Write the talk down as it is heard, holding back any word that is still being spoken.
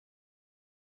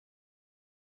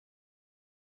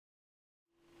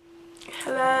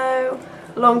Hello,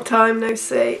 long time no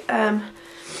see.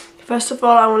 First of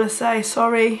all, I want to say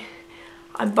sorry,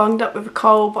 I'm bunged up with a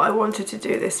cold, but I wanted to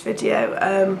do this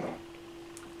video.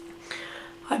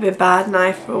 I've been bad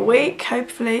now for a week,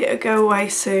 hopefully it'll go away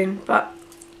soon, but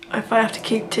if I have to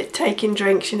keep taking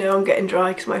drinks, you know, I'm getting dry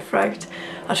because of my throat.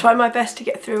 I'll try my best to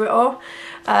get through it all.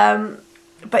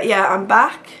 But yeah, I'm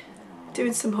back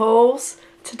doing some hauls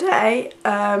today.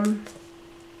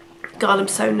 God, I'm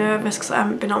so nervous because I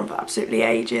haven't been on for absolutely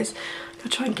ages. I'll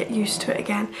try and get used to it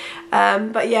again.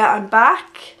 But yeah, I'm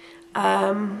back.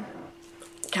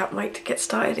 Can't wait to get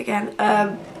started again.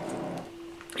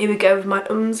 Here we go with my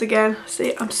ums again.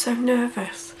 See, I'm so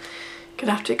nervous.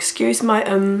 Gonna have to excuse my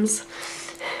ums.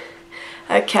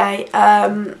 Okay,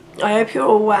 I hope you're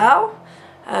all well.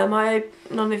 I hope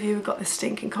none of you have got this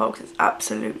stinking cold because it's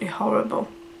absolutely horrible.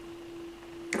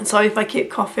 And sorry if I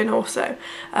keep coughing also.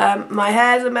 My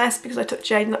hair's a mess because I took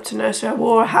Jaden up to nursery. I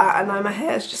wore a hat and now my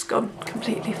hair's just gone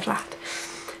completely flat.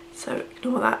 So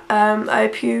ignore that. I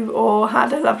hope you all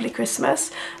had a lovely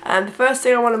Christmas. And the first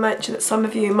thing I want to mention that some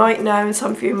of you might know and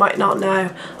some of you might not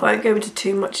know, I won't go into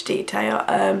too much detail,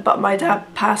 but my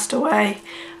dad passed away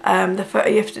the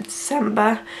 30th of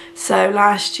December. So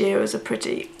last year was a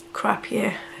pretty crap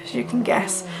year, as you can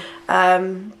guess.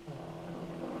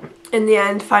 In the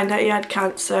end, found out he had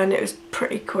cancer and it was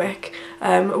pretty quick.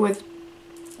 With,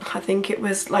 I think it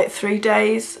was like 3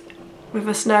 days with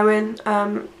us knowing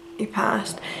he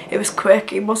passed. It was quick,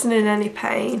 he wasn't in any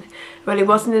pain. Well, he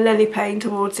wasn't in any pain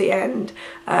towards the end.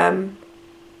 It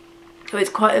was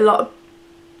quite a lot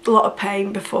of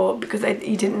pain before because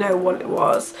he didn't know what it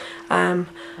was. And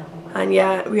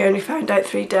yeah, we only found out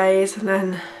 3 days, and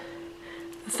then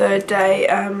the third day,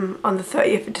 on the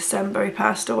 30th of December, he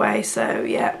passed away. So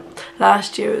yeah,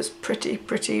 last year was pretty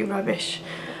rubbish.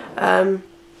 I'm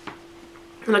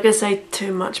not going to say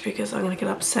too much because I'm going to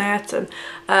get upset, and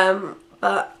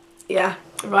but yeah,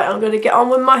 right, I'm going to get on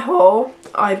with my haul.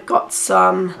 I've got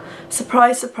some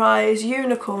surprise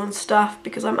unicorn stuff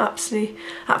because I'm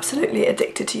absolutely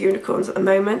addicted to unicorns at the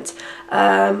moment.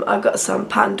 I've got some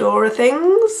Pandora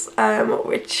things,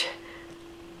 which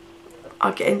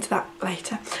I'll get into that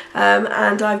later.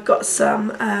 And I've got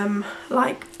some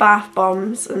like bath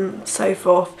bombs and so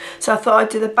forth. So I thought I'd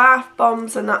do the bath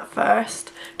bombs and that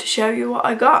first to show you what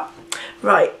I got.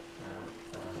 Right.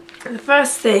 The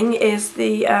first thing is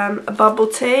the bubble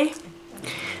tea,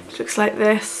 which looks like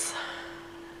this.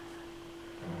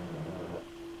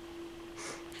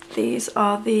 These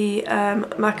are the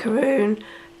macaroon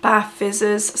bath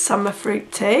fizzers summer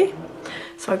fruit tea.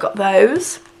 So I got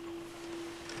those.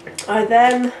 I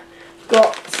then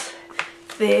got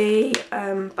the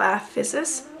bath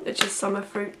fizzers, which is summer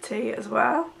fruit tea as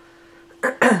well.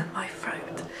 My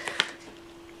throat.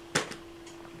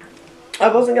 I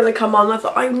wasn't going to come on. I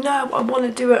thought, I know, I want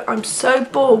to do it. I'm so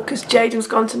bored because Jaden's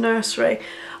gone to nursery.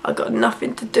 I've got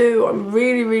nothing to do. I'm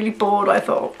really bored. I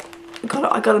thought,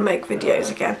 I got to make videos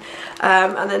again.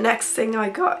 And the next thing I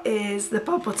got is the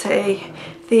bubble tea.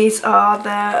 These are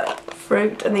the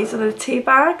fruit and these are the tea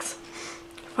bags.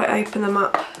 If I open them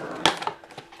up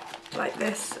like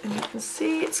this, and you can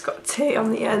see it's got tea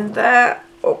on the end there.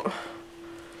 Oh.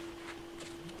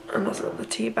 And that's what the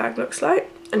tea bag looks like.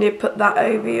 And you put that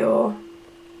over your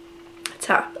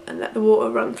tap and let the water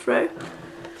run through.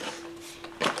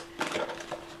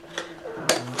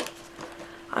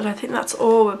 And I think that's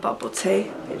all with bubble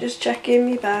tea. You just check in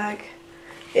my bag.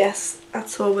 Yes,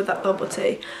 that's all with that bubble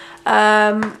tea.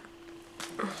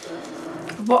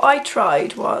 What I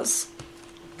tried was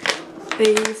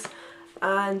these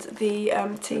and the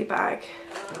tea bag.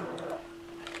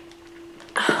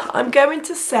 I'm going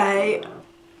to say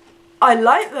I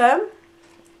like them,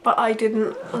 but I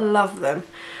didn't love them.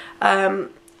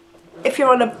 If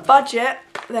you're on a budget,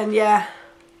 then yeah,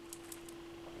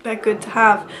 they're good to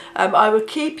have. I will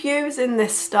keep using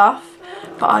this stuff,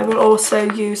 but I will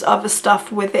also use other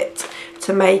stuff with it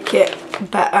to make it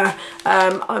better.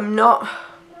 I'm not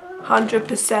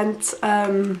 100%,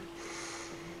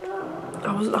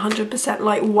 I wasn't 100%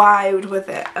 like wowed with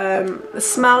it. The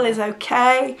smell is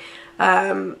okay,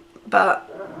 but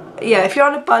yeah, if you're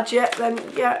on a budget, then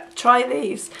yeah, try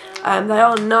these. They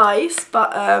are nice,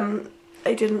 but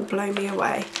they didn't blow me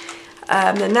away.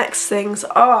 The next things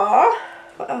are,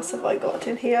 what else have I got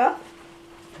in here?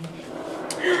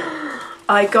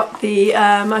 I got the,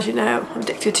 as you know, I'm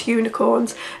addicted to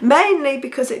unicorns, mainly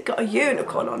because it got a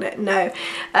unicorn on it. No,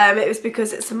 it was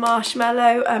because it's a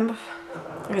marshmallow, I'm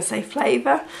going to say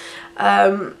flavour.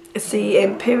 It's the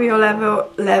Imperial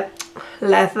Leather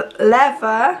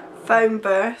Foam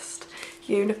Burst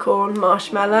Unicorn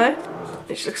Marshmallow.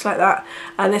 which looks like that,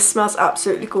 and this smells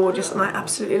absolutely gorgeous and I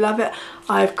absolutely love it.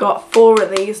 I've got 4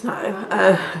 of these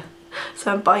now,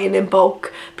 so I'm buying in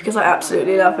bulk because I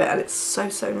absolutely love it and it's so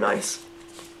nice.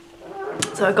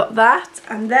 So I got that,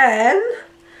 and then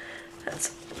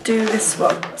let's do this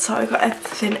one. So I got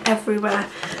everything everywhere.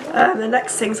 The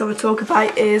next things I want to talk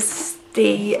about is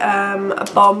the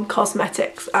Bomb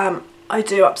Cosmetics. I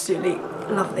do absolutely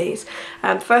love these.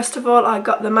 First of all, I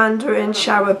got the Mandarin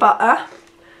Shower Butter.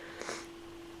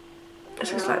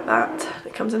 It looks like that.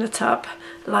 It comes in a tub,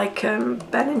 like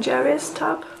Ben & Jerry's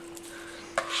tub.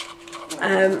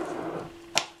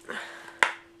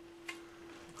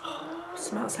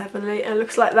 Smells heavenly. It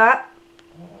looks like that.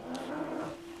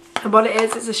 And what it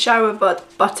is, it's a shower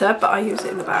butter, but I use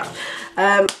it in the bath.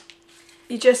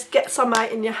 You just get some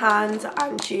out in your hand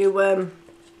and you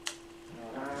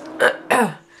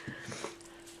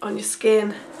on your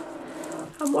skin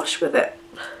and wash with it.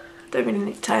 Don't really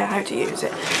need to tell you how to use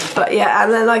it, but yeah.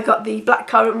 And then I got the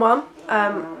blackcurrant one,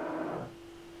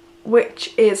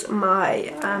 which is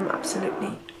my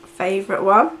absolutely favourite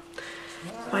one.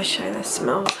 If I show the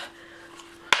smells,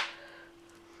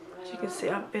 as you can see,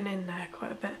 I've been in there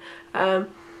quite a bit.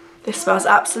 This smells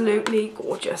absolutely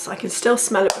gorgeous. I can still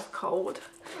smell it with cold.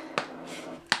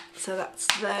 So that's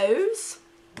those.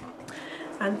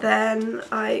 And then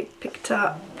I picked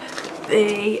up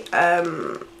the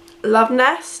Love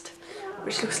Nest,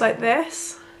 which looks like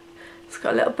this. It's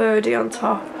got a little birdie on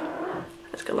top.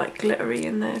 It's got like glittery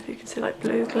in there, if you can see, like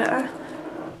blue glitter.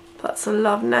 That's a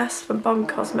Love Nest from Bomb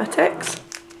Cosmetics.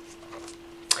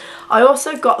 I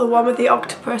also got the one with the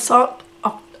octopus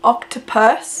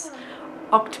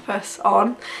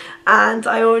on, and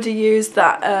I already used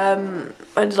that.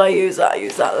 When did I use that? I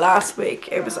used that last week.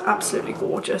 It was absolutely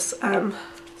gorgeous,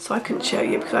 so I couldn't show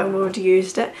you because I've already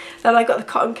used it. Then I got the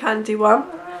cotton candy one.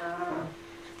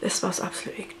 This smells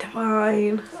absolutely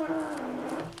divine.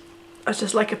 It's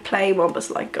just like a plain one, but it's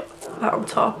like got that on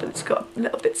top, and it's got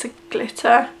little bits of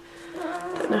glitter.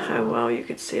 Don't know how well you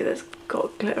could see, there's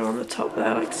got glitter on the top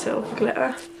there, like silver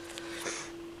glitter.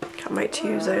 Can't wait to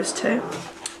use those too.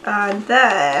 And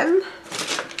then,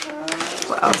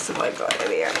 what else have I got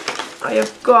in here? I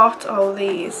have got all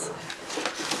these.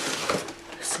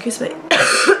 Excuse me.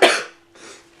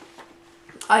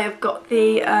 I have got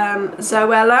the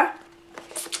Zoella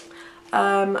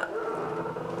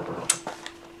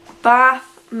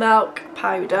bath milk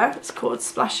powder. It's called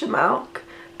Splash of Milk.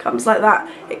 Comes like that.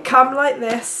 It comes like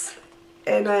this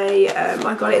in a,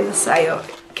 I got it in the sale.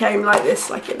 It came like this,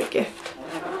 like in a gift.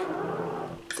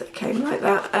 So it came like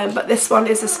that. But this one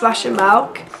is a Splash of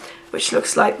Milk, which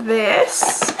looks like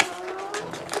this.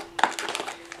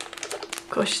 Of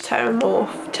course, you tear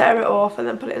it off and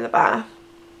then put it in the bath.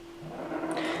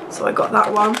 So I got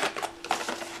that one.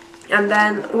 And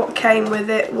then what came with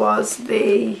it was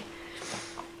the,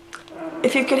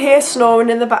 if you could hear snoring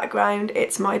in the background,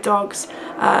 it's my dogs.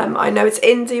 I know it's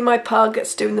Indy, my pug,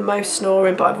 that's doing the most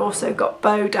snoring, but I've also got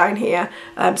Bo down here.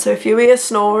 So if you hear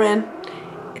snoring,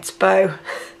 it's Bo.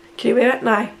 Can you hear it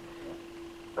now?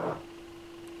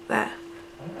 There.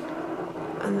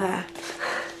 And there.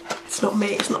 It's not me,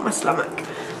 it's not my stomach.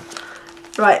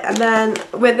 Right, and then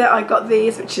with it I got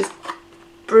these, which is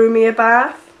Brew Me a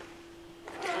Bath.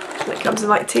 And it comes in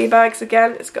like tea bags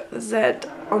again. It's got the Z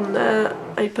on there,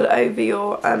 and you put it over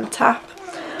your tap.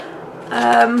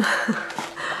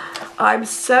 I'm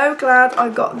so glad I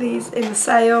got these in the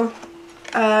sale.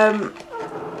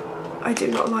 I do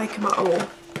not like them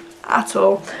at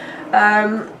all.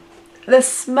 The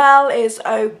smell is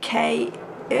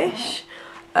okay-ish,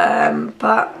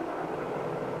 but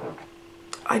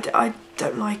I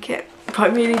don't like it. I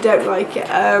really don't like it.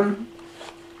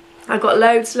 I've got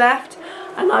loads left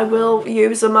and I will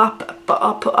use them up, but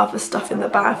I'll put other stuff in the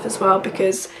bath as well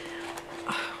because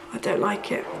I don't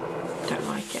like it. Don't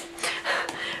like it.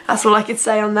 That's all I could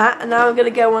say on that. And now I'm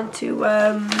going to go on to,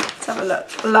 let's have a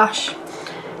look, Lush.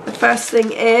 The first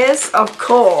thing is, of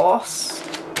course,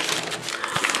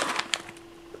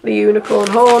 the Unicorn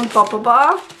Horn Bubble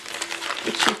Bar,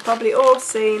 which you've probably all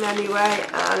seen anyway,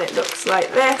 and it looks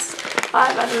like this.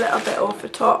 I've had a little bit off the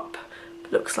top,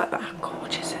 but looks like that. How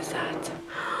gorgeous is that?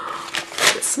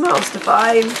 It smells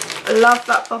divine. I love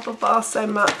that bubble bar so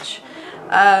much.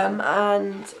 And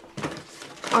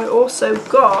I also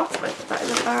got, I put that in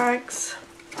the bags.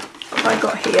 What have I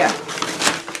got here?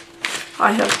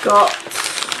 I have got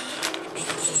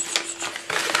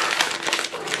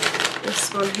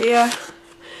this one here.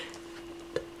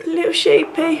 Little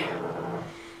sheepy. It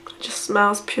just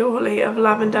smells purely of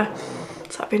lavender.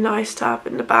 So that'd be nice to have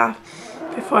in the bath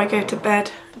before I go to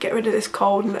bed. Get rid of this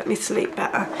cold and let me sleep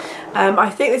better. I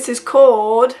think this is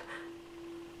called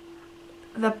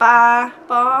the Bar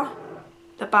Bar.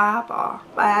 The Bar Bar.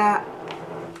 Bar.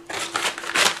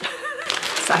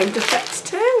 Sound effects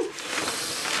too.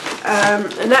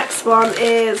 The next one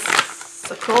is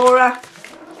Sakura.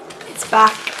 It's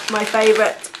back, my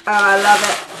favourite, and I love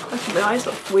it. Look at my eyes,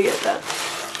 look weird there.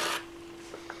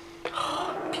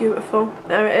 Beautiful.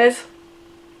 There it is.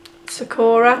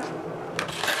 Sakura.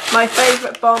 My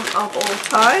favourite bomb of all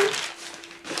time.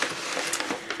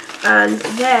 And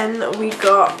then we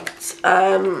got, what's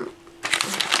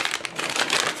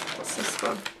this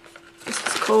one? This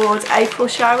is called April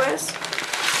Showers.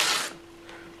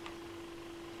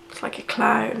 It's like a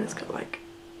cloud, it's got like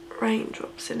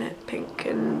raindrops in it, pink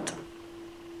and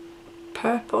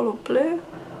purple or blue.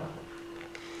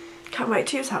 Can't wait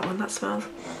to use that one, that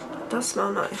does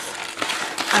smell nice.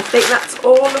 I think that's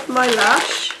all of my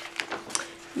lash.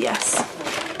 Yes.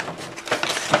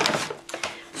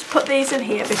 Just put these in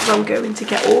here because I'm going to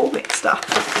get all mixed up.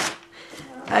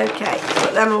 Okay,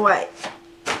 put them away.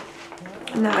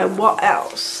 Now what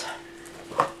else?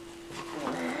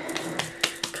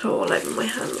 Got all over my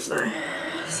hands now.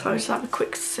 So I'll just have a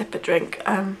quick sip of drink.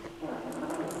 My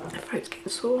throat's getting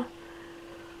sore.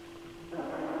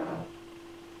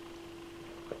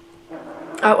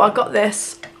 Oh, I got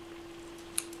this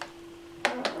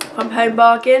from Home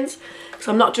Bargains because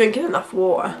I'm not drinking enough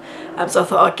water. So I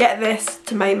thought I'd get this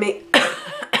to make me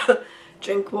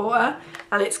drink water,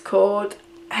 and it's called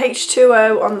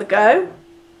H2O on the go.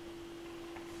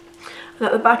 And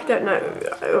at the back, I don't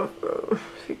know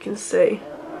if you can see,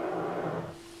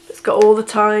 it's got all the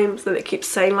times, and it keeps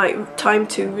saying like time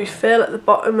to refill at the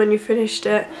bottom when you finished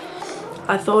it.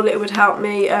 I thought it would help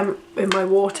me with my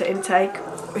water intake,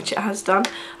 which it has done.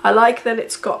 I like that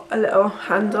it's got a little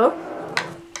handle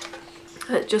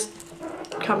and it just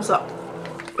comes up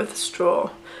with a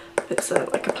straw. It's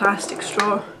like a plastic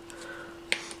straw.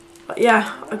 But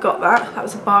yeah, I got that. That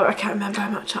was a bar. I can't remember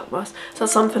how much that was. So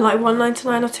that's something like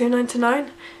 $1.99 or $2.99.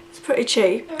 It's pretty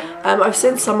cheap. I've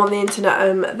seen some on the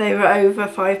internet. They were over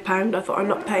 £5. I thought, I'm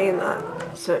not paying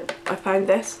that. So I found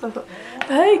this. I thought,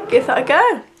 hey, give that a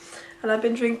go. And I've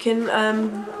been drinking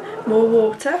more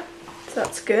water, so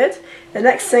that's good. The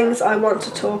next things I want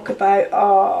to talk about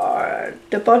are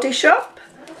the Body Shop.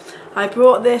 I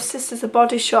brought this. This is the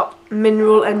Body Shop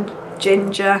Mineral and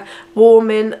Ginger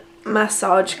Warming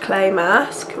Massage Clay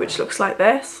Mask, which looks like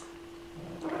this.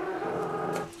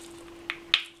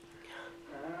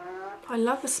 I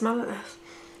love the smell of this.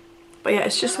 But yeah,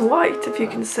 it's just white, if you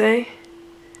can see.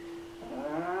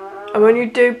 And when you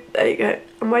do, there you go.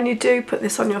 And when you do put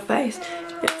this on your face,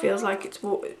 it feels like it's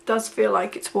warm. It does feel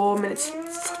like it's warm, and it's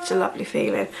such a lovely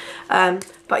feeling.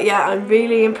 But yeah, I'm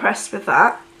really impressed with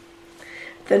that.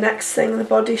 The next thing in the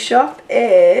Body Shop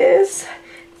is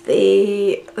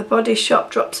the Body Shop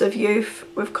Drops of Youth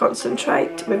with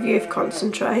concentrate, with youth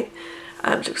concentrate.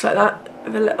 It looks like that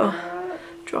with a little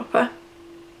dropper.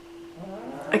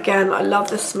 Again, I love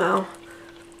the smell.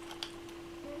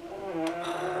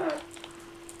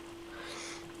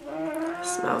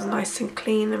 Smells nice and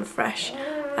clean and fresh.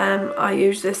 I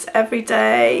use this every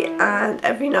day and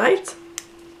every night,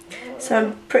 so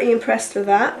I'm pretty impressed with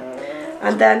that.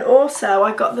 And then also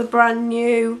I got the brand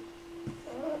new,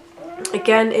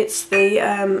 again it's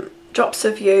the Drops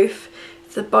of Youth,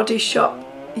 the Body Shop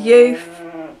Youth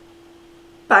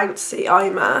Bouncy Eye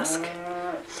Mask,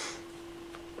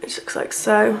 which looks like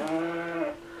so.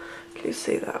 Can you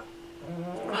see that?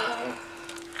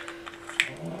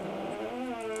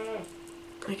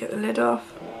 I get the lid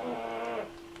off.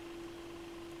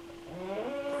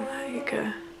 There you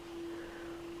go.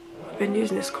 I've been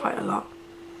using this quite a lot.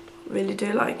 Really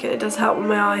do like it. It does help with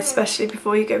my eyes, especially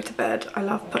before you go to bed. I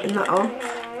love putting that on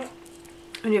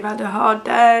when you've had a hard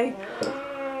day.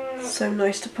 It's so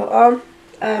nice to put on.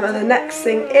 And the next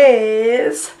thing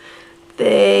is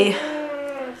the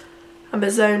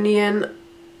Amazonian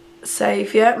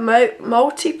Saviour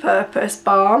multi-purpose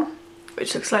balm,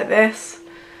 which looks like this.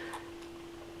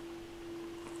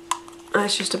 And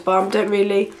it's just a balm. Don't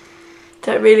really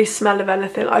smell of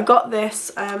anything. I got this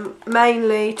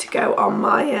mainly to go on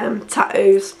my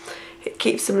tattoos. It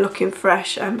keeps them looking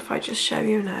fresh. If I just show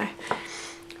you now.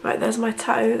 Right, there's my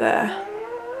tattoo there.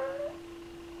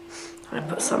 I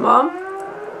put some on.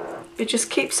 It just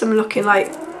keeps them looking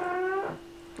like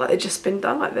they've just been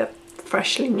done, like they're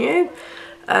freshly new.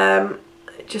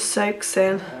 It just soaks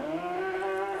in,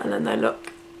 and then they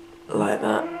look like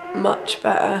that, much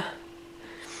better.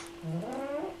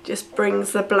 Just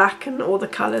brings the black and all the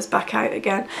colours back out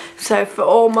again. So for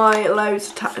all my loads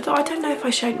of tattoos, oh, I don't know if I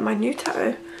showed my new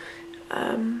tattoo.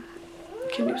 Can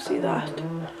you see that?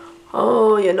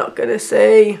 Oh, you're not gonna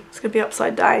see. It's gonna be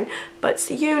upside down. But it's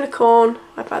a unicorn.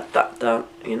 I've had that done.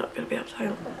 You're not gonna be upside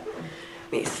down.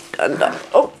 Me stand up.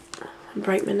 Oh, and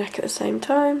break my neck at the same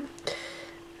time.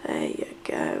 There you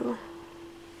go.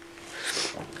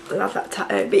 I love that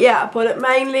tattoo. But yeah, I bought it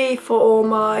mainly for all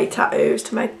my tattoos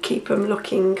to keep them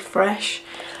looking fresh.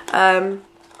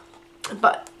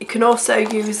 But you can also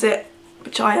use it,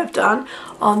 which I have done,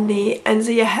 on the ends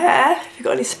of your hair. If you've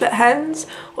got any split ends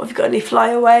or if you've got any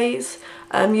flyaways,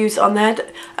 use it on there.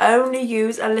 Only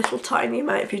use a little tiny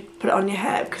amount if you put it on your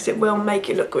hair, because it will make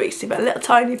it look greasy, but a little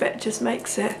tiny bit just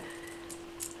makes it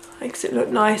look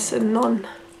nice and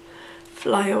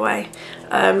non-fly away.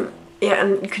 Yeah,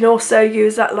 and you can also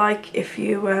use that like if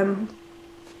you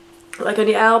like on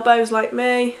your elbows like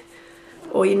me,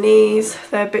 or your knees,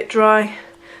 they're a bit dry.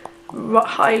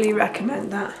 Highly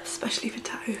recommend that, especially for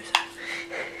tattoos.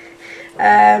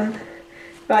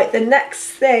 Right, the next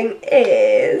thing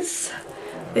is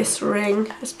this ring.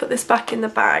 Let's put this back in the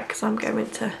bag because I'm going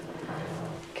to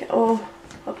get all,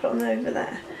 I'll put it on over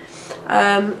there.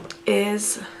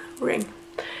 Is ring.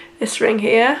 This ring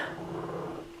here.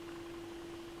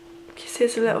 You see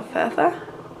it's a little feather.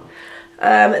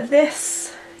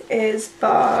 This is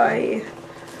by,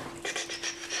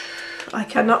 I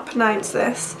cannot pronounce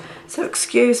this, so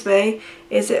excuse me.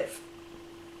 Is it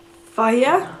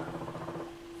Fire?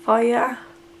 Fire?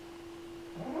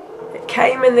 It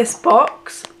came in this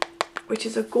box, which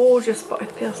is a gorgeous box.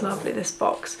 It feels lovely, this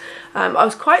box. I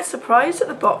was quite surprised at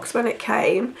the box when it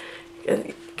came.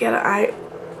 Get it out.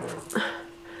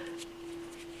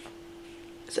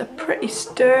 It's a pretty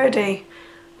sturdy,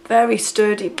 very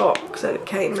sturdy box that it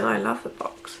came in. I love the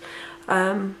box.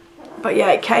 But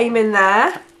yeah, it came in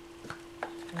there.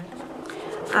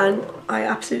 And I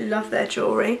absolutely love their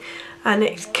jewellery. And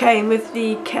it came with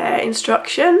the care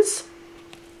instructions.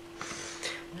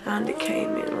 And it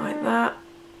came in like that.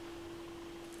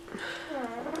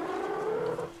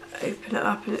 Open it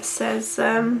up and it says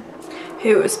who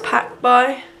it was packed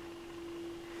by.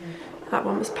 That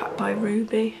one was packed by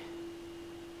Ruby.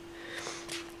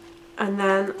 And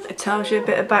then it tells you a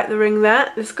bit about the ring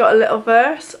there. It's got a little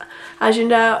verse. As you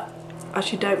know,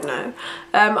 as you don't know,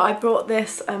 I brought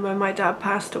this when my dad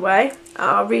passed away.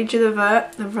 I'll read you the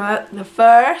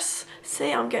verse.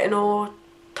 See, I'm getting all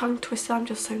tongue twisted, I'm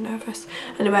just so nervous.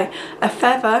 Anyway, a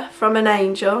feather from an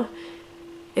angel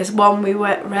is one we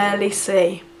rarely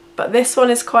see, but this one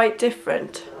is quite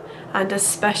different and as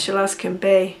special as can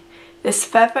be. This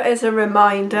feather is a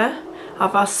reminder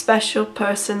of our special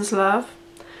person's love,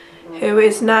 who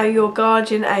is now your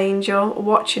guardian angel,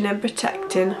 watching and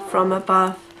protecting from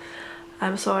above.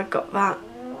 So I got that.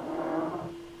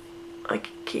 I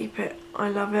can keep it. I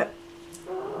love it.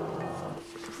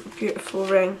 Beautiful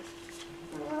ring.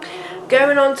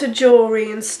 Going on to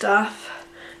jewellery and stuff.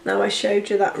 Now I showed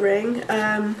you that ring.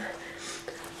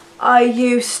 I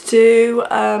used to,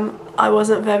 I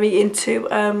wasn't very into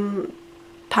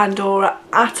Pandora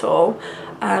at all.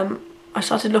 I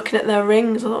started looking at their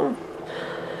rings. I thought,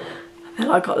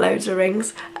 and I got loads of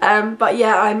rings. But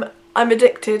yeah, I'm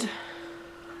addicted.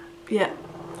 Yeah,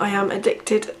 I am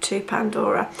addicted to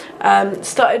Pandora.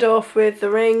 Started off with the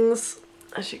rings.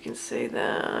 As you can see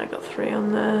there, I got 3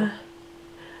 on there.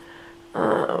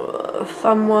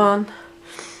 Thumb one.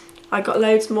 I got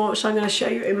loads more, which I'm going to show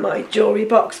you in my jewellery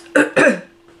box.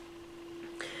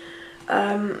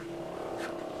 And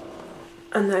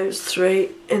those 3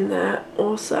 in there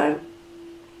also.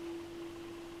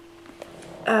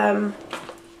 And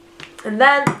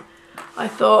then I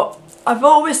thought, I've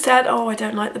always said, oh, I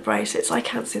don't like the bracelets, I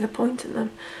can't see the point in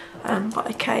them, but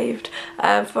I caved.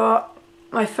 For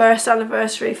my first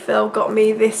anniversary, Phil got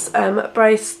me this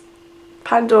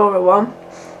Pandora one.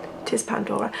 It is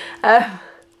Pandora. As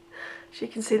you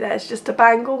can see there, it's just a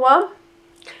bangle one,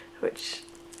 which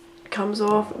comes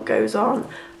off and goes on.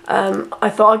 I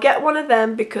thought I'll get one of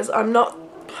them because I'm not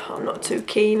too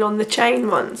keen on the chain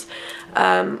ones.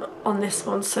 On this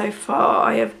one so far,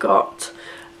 I have got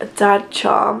a dad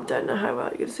charm. Don't know how well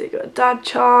you can see. Got a dad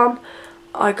charm.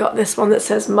 I got this one that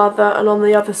says mother, and on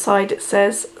the other side it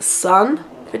says son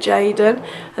for Jaden.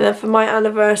 And then for my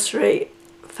anniversary,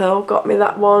 Phil got me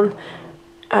that one,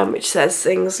 which says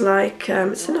things like,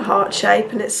 it's in a heart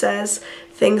shape, and it says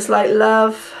things like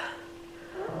love,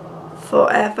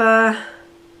 forever,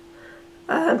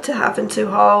 to have and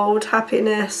to hold,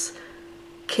 happiness,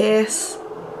 kiss,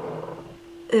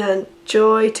 and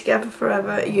joy, together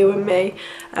forever, you and me.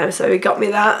 So he got me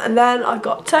that, and then I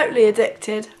got totally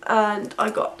addicted and I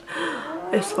got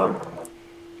this one.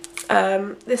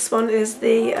 This one is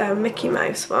the Mickey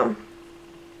Mouse one.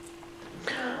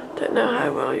 Don't know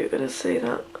how well you're going to see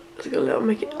that. It's got a little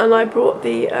Mickey, and I brought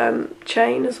the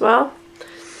chain as well.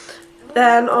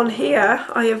 Then on here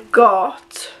I've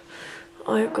got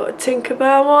a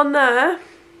Tinkerbell one there.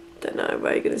 Don't know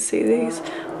where you're going to see these,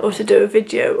 or to do a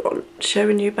video on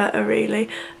showing you better really.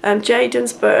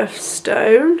 Jaden's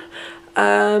birthstone.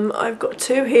 I've got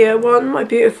two here. One, my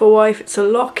beautiful wife, it's a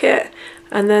locket,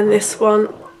 and then this one,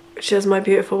 which is my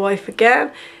beautiful wife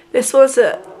again. This was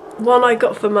one I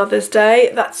got for Mother's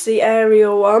Day. That's the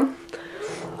Ariel one.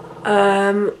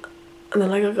 And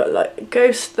then I got like a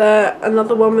ghost there,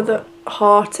 another one with a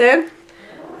heart in,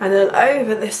 and then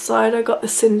over this side I got the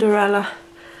Cinderella.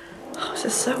 Oh, this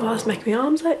is so hard, it's making my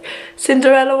arms ache.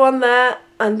 Cinderella one there,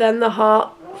 and then the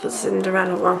heart for the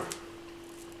Cinderella one.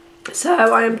 So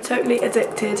I am totally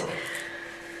addicted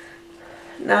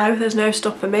now, there's no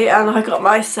stopping me. And I got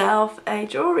myself a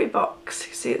jewellery box.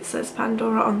 You see it says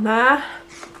Pandora on there.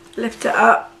 Lift it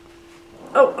up.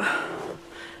 Oh,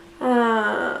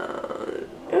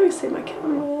 you see my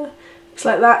camera. It's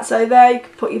like that. So there you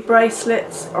can put your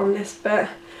bracelets on this bit.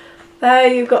 There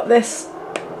you've got this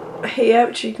here,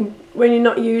 which you can, when you're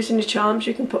not using your charms,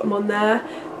 you can put them on there.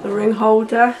 The ring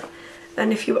holder.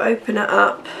 And if you open it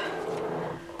up,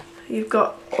 you've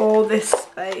got all this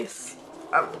space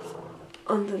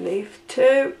underneath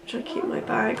too, which I keep my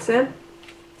bags in.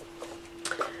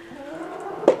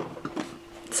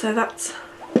 So that's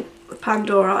the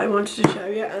Pandora I wanted to show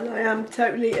you, and I am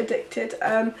totally addicted.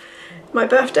 My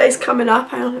birthday's coming up.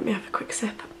 Hang on, let me have a quick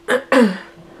sip.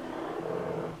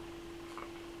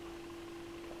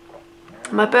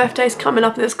 My birthday's coming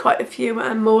up, and there's quite a few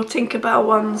more Tinkerbell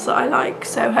ones that I like,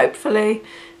 so hopefully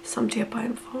somebody will buy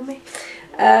them for me.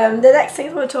 The next thing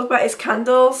I want to talk about is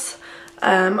candles.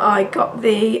 I got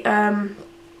the,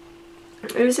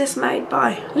 who was this made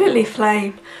by? Lily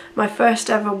Flame, my first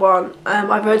ever one.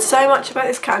 I've heard so much about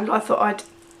this candle, I thought I'd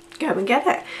go and get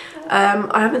it.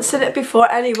 I haven't seen it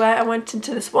before anywhere. I went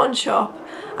into this one shop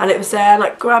and it was there, and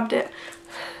I grabbed it.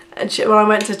 And when I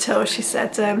went to tell her, she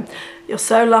said, "You're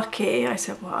so lucky." I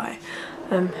said, "Why?"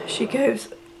 She goes,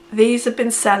 "These have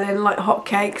been selling like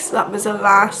hotcakes. That was the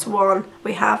last one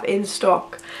we have in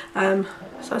stock." So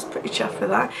I was pretty chuffed with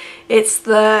that. It's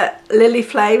the Lily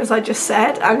Flame, as I just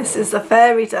said, and this is the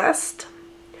fairy dust.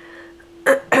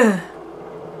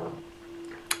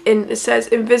 It says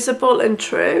invisible and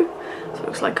true. So it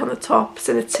looks like on the top. It's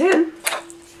in a tin.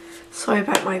 Sorry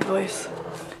about my voice.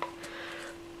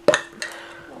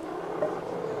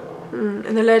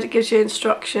 And the lid gives you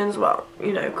instructions, well,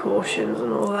 you know, cautions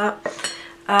and all that.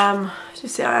 As you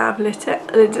see, I have lit it,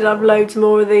 and it did have loads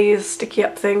more of these sticky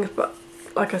up things, but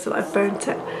like I said, I've burnt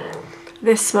it.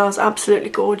 This smells absolutely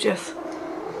gorgeous.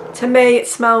 To me, it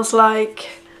smells a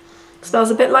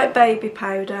bit like baby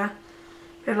powder.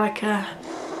 A bit like a,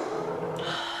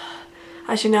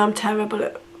 as you know, I'm terrible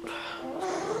at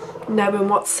knowing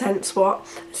what scent's what.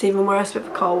 It's even worse with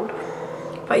a cold.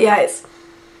 But yeah, it's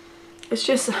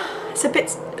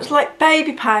like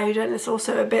baby powder, and it's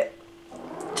also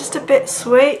just a bit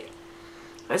sweet.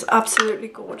 It's absolutely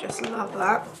gorgeous. I love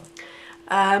that.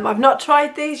 I've not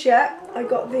tried these yet. I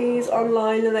got these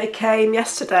online and they came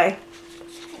yesterday.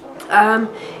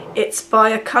 It's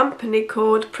by a company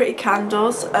called Pretty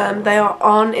Candles. They are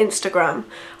on Instagram.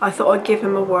 I thought I'd give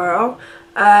them a whirl.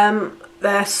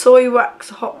 They're soy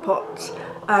wax hot pots.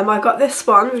 I got this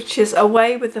one, which is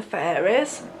Away with the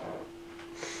Fairies.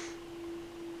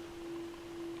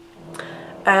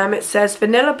 It says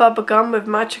vanilla bubblegum with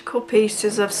magical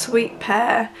pieces of sweet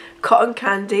pear, cotton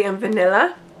candy and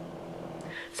vanilla.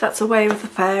 So that's Away with the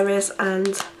Fairies, and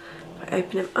if I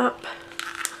open them up,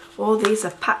 all these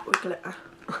are packed with glitter.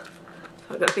 So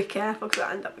I've got to be careful because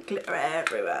I end up with glitter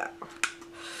everywhere.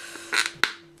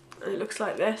 And it looks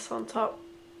like this on top.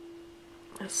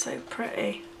 It's so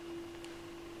pretty.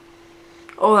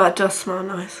 Oh, that does smell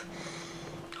nice.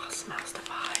 Oh, it smells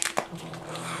divine.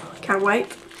 Can't wait.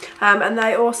 And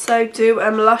they also do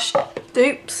Lush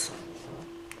dupes.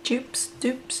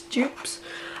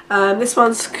 This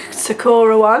one's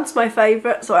Sakura one. It's my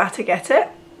favourite, so I had to get it.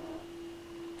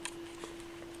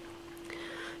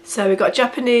 So we've got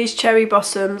Japanese cherry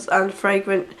blossoms and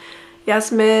fragrant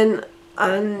jasmine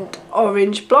and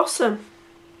orange blossom.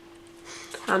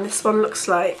 And this one looks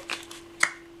like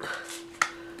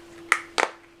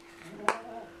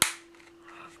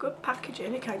good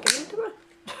packaging. You can't get into it.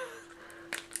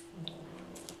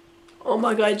 Oh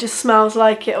my god, it just smells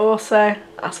like it also.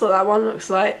 That's what that one looks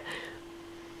like.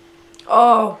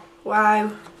 Oh,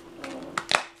 wow.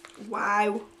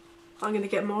 Wow. I'm going to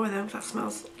get more of them because that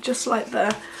smells just like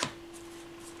the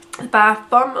bath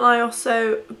bomb. And I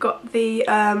also got the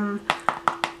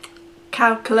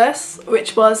Calculus,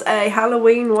 which was a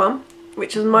Halloween one,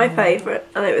 which was my favourite,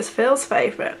 and it was Phil's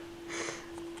favourite.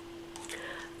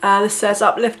 This says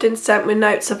uplifting scent with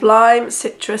notes of lime,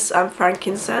 citrus and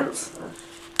frankincense.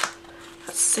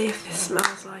 Let's see if this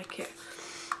smells like it.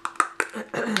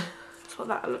 That's what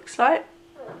that looks like.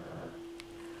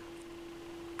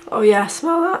 Oh yeah,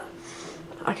 smell that.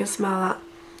 I can smell that.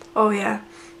 Oh yeah.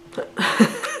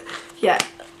 Yeah,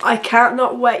 I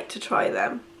cannot wait to try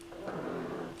them.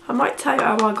 I might tell you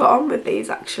how I got on with these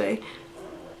actually.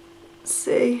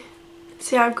 See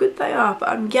how good they are. But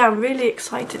I'm really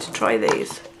excited to try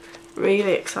these.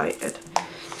 Really excited.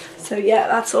 So yeah,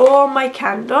 that's all my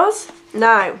candles.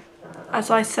 Now, as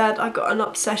I said, I got an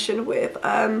obsession with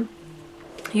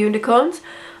unicorns.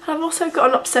 And I've also got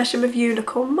an obsession with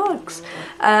unicorn mugs.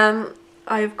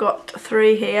 I've got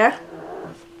 3 here.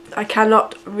 I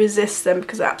cannot resist them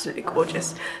because they're absolutely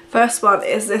gorgeous. First one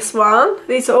is this one.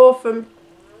 These are all from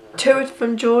 2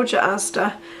 from Georgia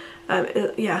Asda.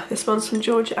 Yeah, this one's from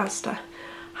Georgia Asda.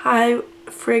 How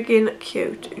friggin'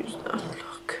 cute. Oh,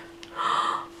 look.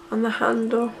 And the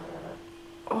handle.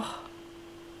 Oh.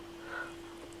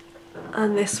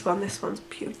 And this one's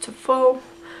beautiful.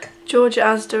 Georgia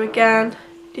Asda again.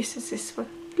 This is this one.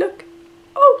 Look.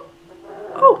 Oh.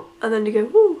 Oh. And then you go,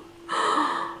 ooh.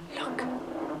 Look.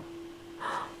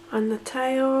 And the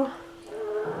tail.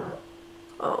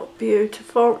 Oh,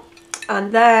 beautiful.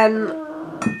 And then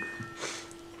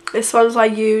this one's I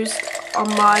used on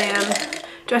my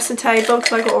dressing table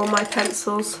because I got all my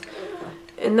pencils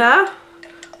in there.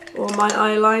 All my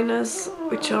eyeliners,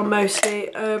 which are mostly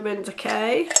Urban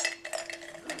Decay.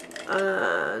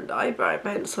 And eyebrow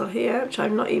pencil here, which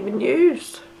I've not even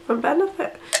used from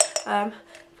Benefit.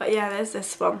 But yeah, there's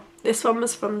this one. This one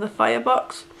was from the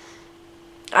Firebox.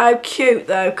 How cute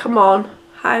though, come on.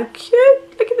 How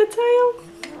cute, look at the tail.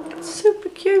 It's super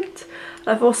cute.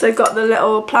 I've also got the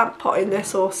little plant pot in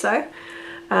this also.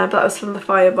 But that was from the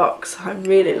Firebox. I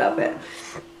really love it.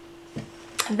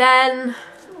 Then,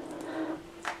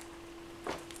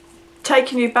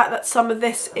 taking you back, that some of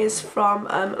this is from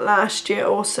last year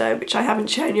also, which I haven't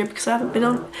shown you because I haven't been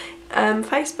on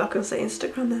Facebook. I say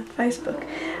Instagram then, Facebook.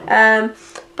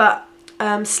 But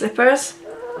slippers.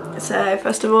 So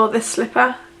first of all, this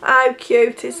slipper. How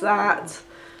cute is that?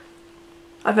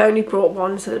 I've only brought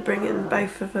one instead of bringing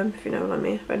both of them, if you know what I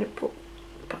mean. I've only brought,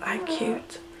 but how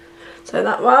cute. So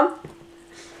that one.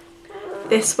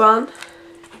 This one.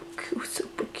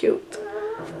 Super cute.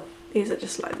 These are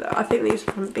just like that. I think these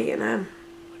are from B&M.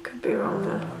 I could be wrong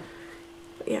there.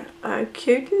 But yeah, how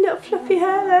cute. Little fluffy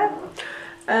hair there.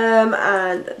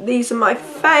 And these are my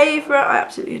favourite. I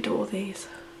absolutely adore these.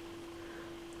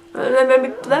 Let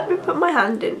me put my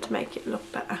hand in to make it look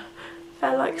better.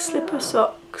 They're like slipper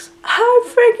socks. How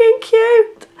freaking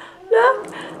cute!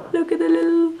 Look at the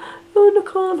little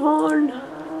unicorn horn.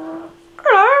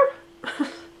 Hello!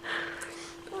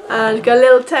 And got a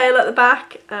little tail at the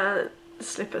back and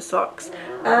slipper socks.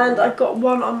 And I've got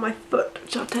one on my foot,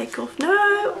 which I'll take off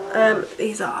now.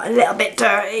 These are a little bit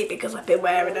dirty because I've been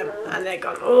wearing them and they're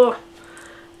gone. Oh,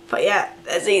 but yeah,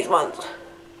 there's these ones.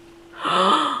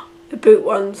 The boot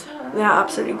ones, they're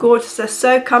absolutely gorgeous. They're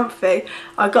so comfy.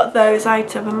 I got those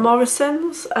out of a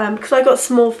Morrison's because I got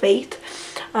small feet.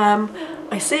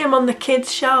 I see them on the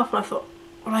kids shelf and I thought,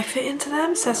 will I fit into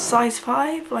them? It says size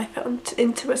 5. Will I fit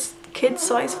into a kid's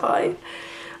size 5?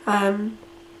 Of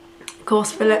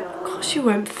course, Philip, of course you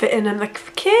won't fit in them, like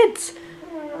for kids.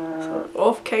 So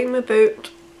off came my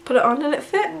boot, put it on and it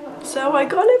fit. So I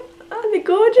got him, and they're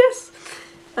gorgeous.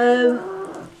 Oh,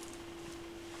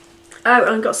 and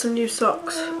I got some new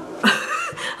socks.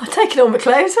 I'm taking all my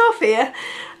clothes off here.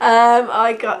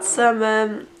 I got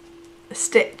some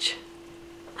Stitch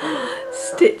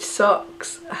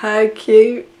socks. How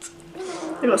cute.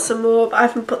 I got some more, but I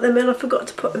haven't put them in. I forgot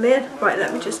to put them in. Right,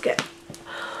 let me just get the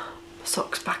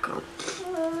socks back on.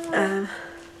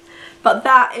 But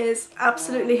that is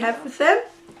absolutely everything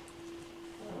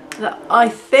that I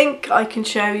think I can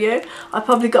show you. I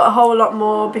probably got a whole lot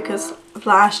more because of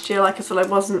last year. Like I said, I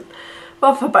wasn't,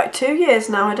 well, for about 2 years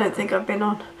now I don't think I've been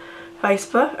on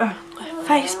Facebook,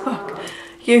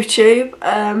 YouTube.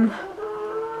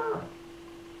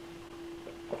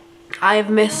 I have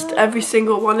missed every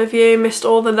single one of you, missed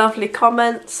all the lovely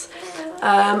comments.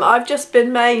 I've just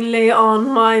been mainly on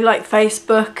my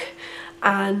Facebook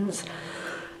and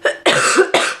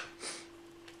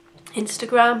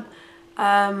Instagram.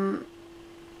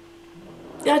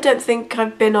 Yeah, I don't think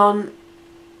I've been on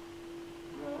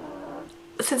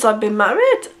since I've been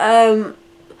married, but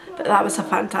that was a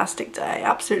fantastic day.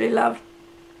 Absolutely love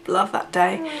that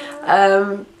day.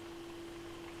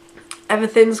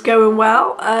 everything's going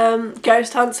well.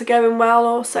 Ghost hunts are going well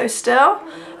also still,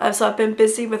 so I've been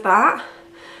busy with that.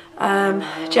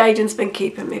 Jaden's been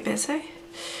keeping me busy,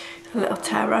 a little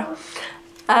terror.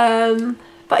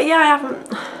 But yeah,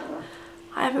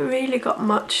 I haven't really got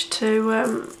much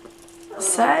to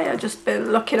say. I've just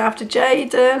been looking after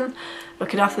Jaden,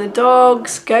 looking after the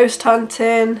dogs, ghost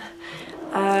hunting.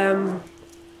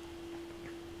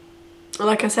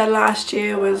 Like I said, last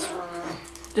year was,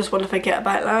 just want to forget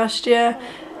about last year.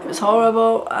 It was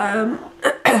horrible.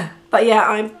 But yeah,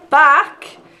 I'm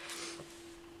back.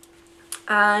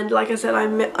 And like I said,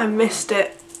 I missed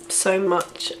it so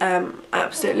much. I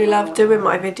absolutely love doing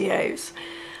my videos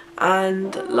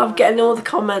and love getting all the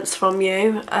comments from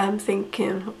you.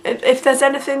 Thinking if there's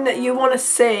anything that you want to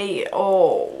see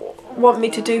or want me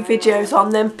to do videos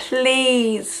on, then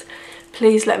please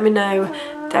let me know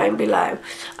down below.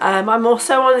 I'm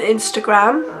also on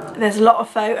Instagram. There's a lot of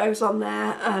photos on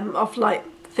there of like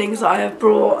things that I have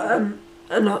brought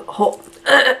and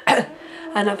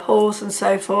of hauls and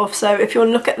so forth. So if you want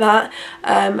to look at that,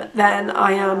 then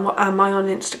what am I on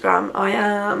Instagram? I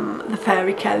am the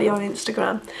Fairy Kelly on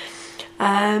Instagram.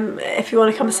 If you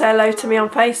want to come and say hello to me on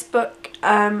Facebook,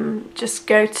 just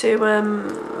go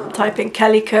to type in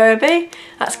Kelly Kirby.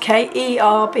 That's Kerby.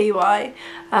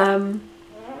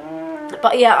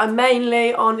 But yeah, I'm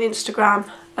mainly on Instagram.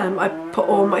 I put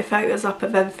all my photos up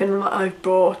of everything that I've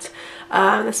brought.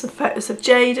 There's some photos of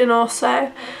Jaden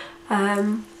also.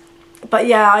 But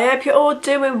yeah, I hope you're all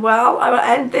doing well. I will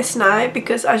end this now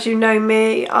because, as you know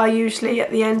me, I usually at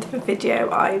the end of a video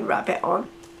I rabbit on.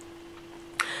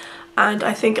 And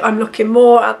I think I'm looking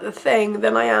more at the thing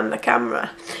than I am the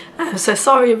camera. So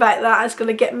sorry about that. It's going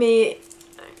to get me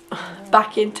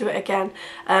back into it again.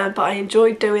 But I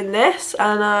enjoyed doing this,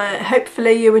 and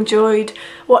hopefully you enjoyed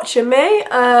watching me.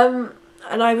 And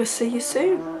I will see you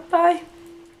soon. Bye.